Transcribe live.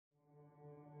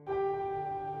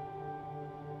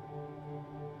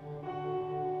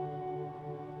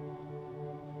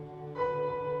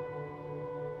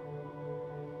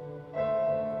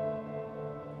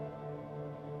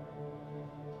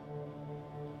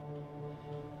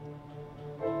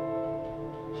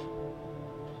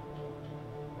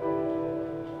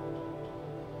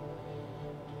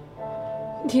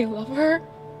Do you love her?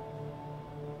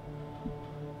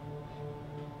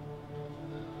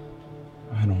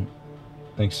 I don't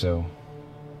think so.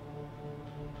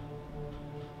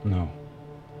 No.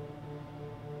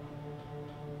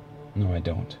 No, I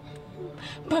don't.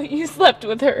 But you slept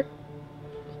with her.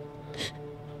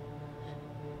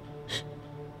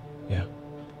 Yeah.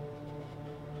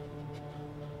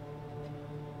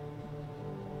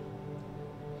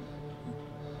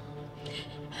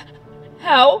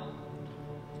 How?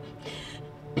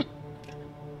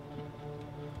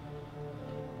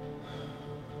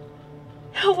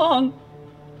 How long?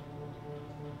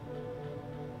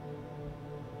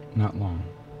 Not long.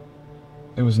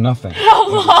 It was nothing. How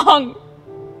long?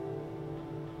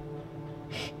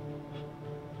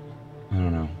 I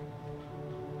don't know.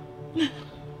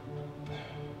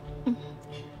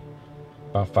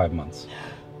 About 5 months.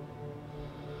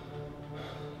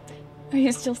 Are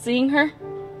you still seeing her?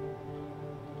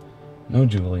 No,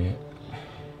 Julie.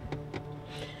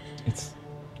 It's...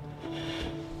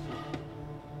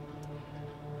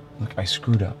 Look, I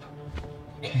screwed up.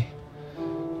 Okay?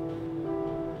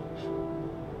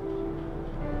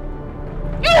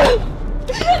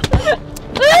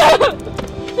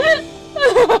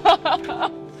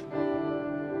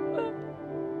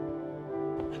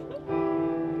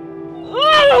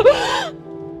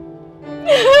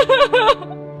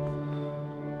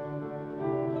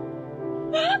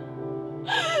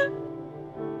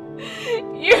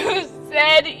 You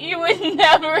said you would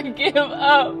never give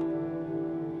up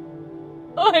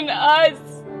on us,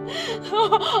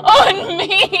 on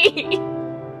me.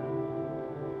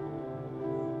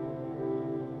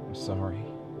 I'm sorry.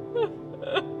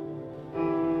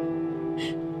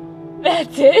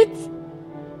 That's it?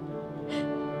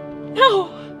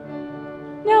 No.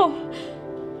 No.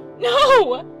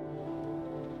 No.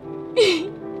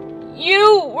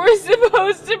 You were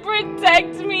supposed to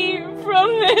protect me from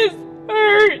this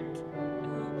hurt.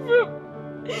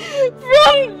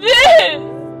 From this.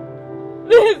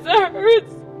 This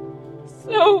hurts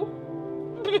so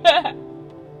bad.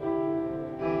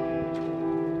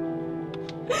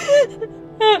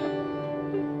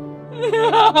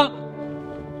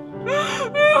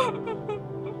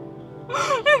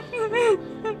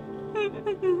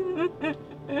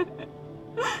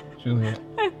 Julia,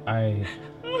 I'm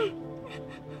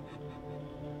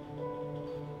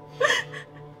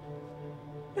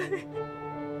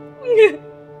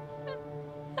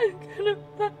gonna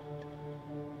fight.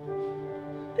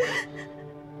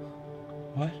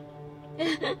 What?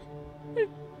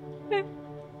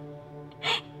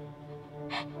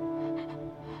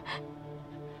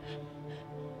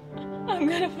 I'm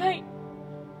gonna fight.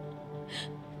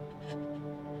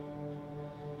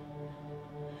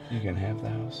 You can have the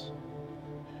house.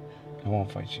 I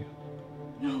won't fight you.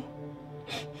 No.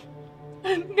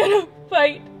 I'm gonna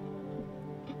fight.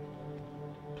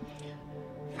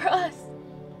 For us.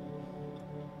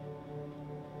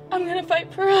 I'm gonna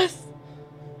fight for us.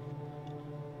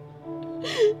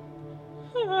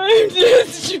 I'm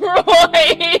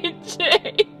destroyed,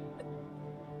 Jay.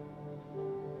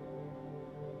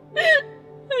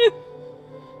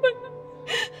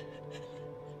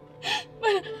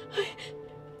 But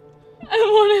I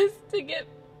want us to get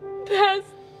past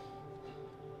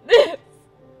this.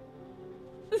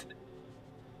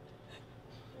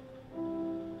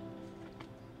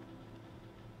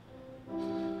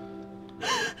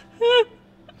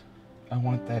 I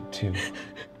want that too.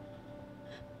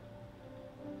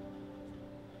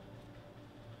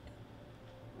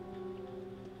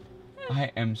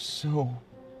 I am so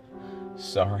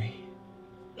sorry.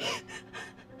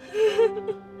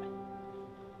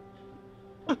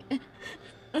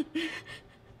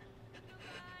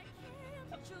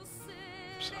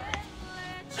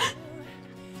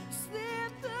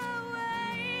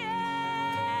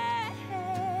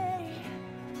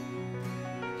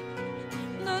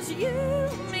 You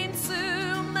mean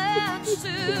too much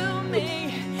to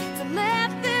me to let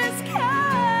this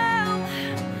come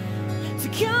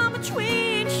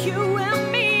between you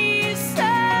and me. So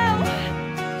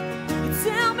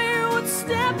tell me what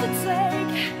step to take,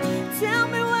 tell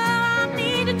me what I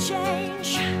need to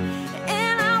change,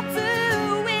 and I'll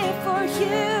do it for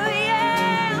you,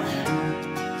 yeah.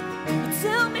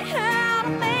 Tell me how to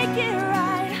make it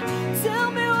right, tell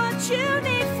me what you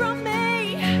need from me.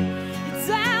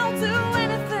 I'll do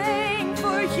anything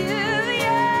for you,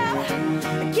 yeah.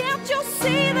 Can't you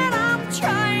see that I'm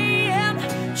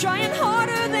trying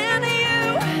harder than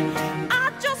you?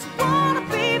 I just wanna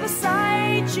be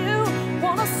beside you,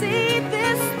 wanna see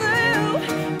this through.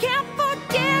 Can't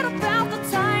forget about the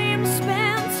time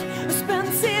spent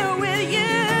here with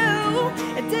you.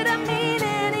 Did I mean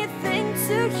it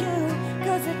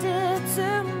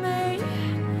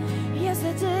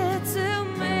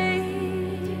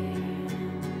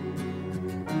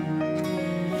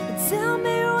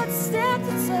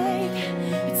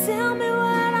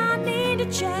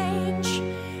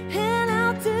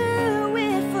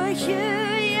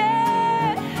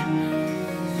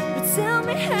Tell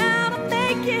me how to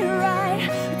make it right.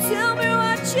 Tell me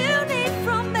what you